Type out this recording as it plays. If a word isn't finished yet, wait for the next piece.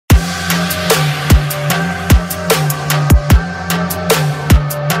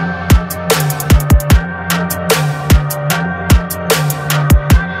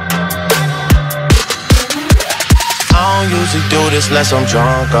this unless I'm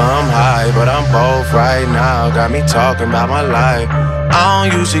drunk or I'm high, but I'm both right now. Got me talking about my life. I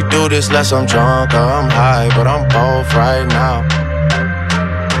don't usually do this unless I'm drunk or I'm high, but I'm both right now.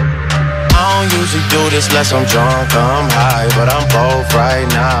 I don't usually do this unless I'm drunk or I'm high, but I'm both right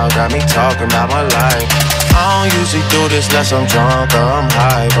now. Got me talking about my life. I don't usually do this unless I'm drunk or I'm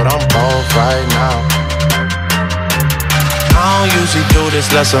high, but I'm both right now. I don't usually do this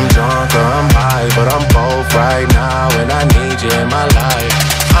unless I'm drunk or I'm high, but I'm both right now, and I need you in my life.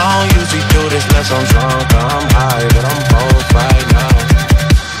 I don't usually do this unless I'm drunk or I'm high, but I'm both right now.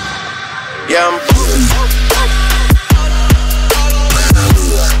 Yeah, I'm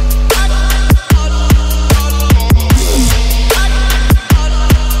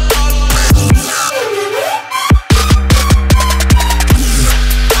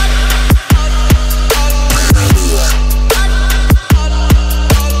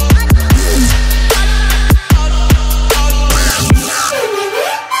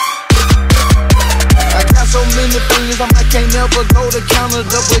I can't never go to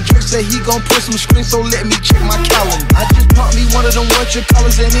Canada, but Drake said he gon' put some screens, so let me check my calendar. I just popped me one of them winter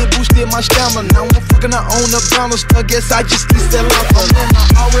colors and it boosted my stamina. Now I'm fucking I own a balance, I guess I just need that life.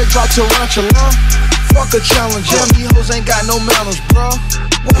 I already got tarantula, fuck a challenge. Yeah, me hoes ain't got no manners, bruh.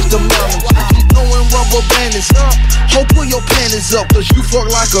 What's the manners? I keep throwing rubber bandits up. Ho, pull your panties up, cause you fuck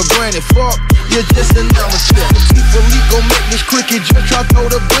like a granny. Fuck, you're just an amateur. People gon' make this cricket just try throw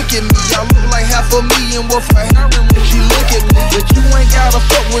the brick at me. I look like $500,000 worth of heroin when she look at me. But you ain't gotta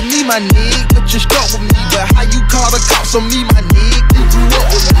fuck with me, my nigga. But you stuck with me. But how you call the cops on me, my nigga? You grew up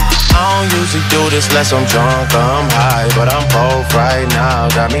with me. I don't usually do this unless I'm drunk or I'm high, but I'm both right now.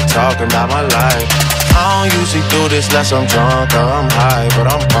 Got me talking about my life. I don't usually do this unless I'm drunk or I'm high,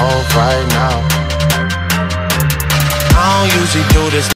 but I'm both right now. I don't usually do this.